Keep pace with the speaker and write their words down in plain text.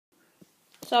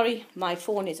Sorry, my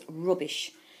phone is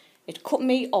rubbish. It cut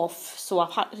me off, so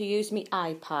I've had to use my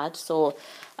iPad. So,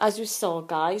 as you saw,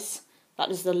 guys, that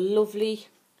is the lovely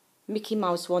Mickey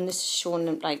Mouse one. This is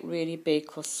showing like really big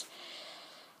because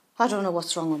I don't know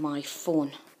what's wrong with my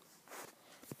phone.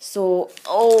 So,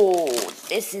 oh,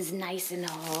 this is nice and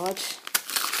hard.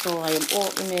 So I am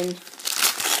opening.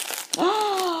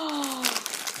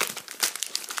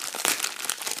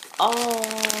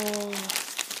 Oh,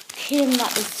 Kim,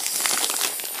 that is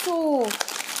so. Oh,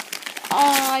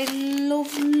 I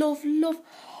love.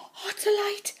 Oh,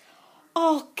 delight.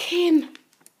 Oh, Kim.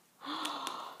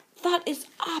 That is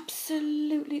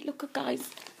absolutely, look at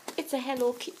guys. It's a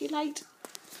Hello Kitty light.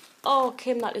 Oh,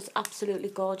 Kim, that is absolutely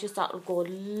gorgeous. That will go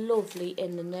lovely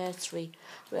in the nursery.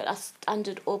 Well, I stand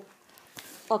it up.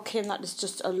 Oh, Kim, that is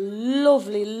just a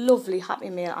lovely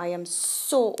Happy Mail. I am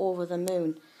so over the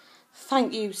moon.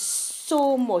 Thank you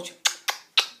so much.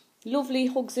 Lovely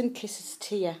hugs and kisses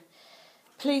to you.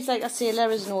 Please, like I say,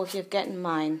 let us know if you've gotten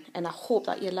mine. And I hope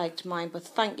that you liked mine. But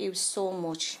thank you so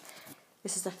much.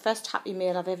 This is the first Happy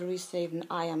Mail I've ever received. And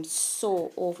I am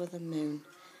so over the moon.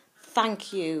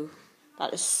 Thank you.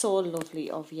 That is so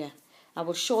lovely of you. I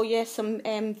will show you some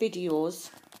videos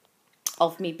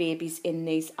of me babies in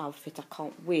these outfits. I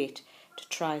can't wait to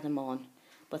try them on.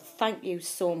 But thank you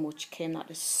so much, Kim. That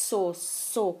is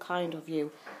so kind of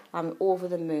you. I'm over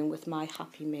the moon with my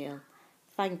Happy Mail.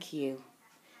 Thank you.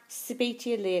 Speak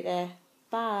to you later.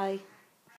 Bye.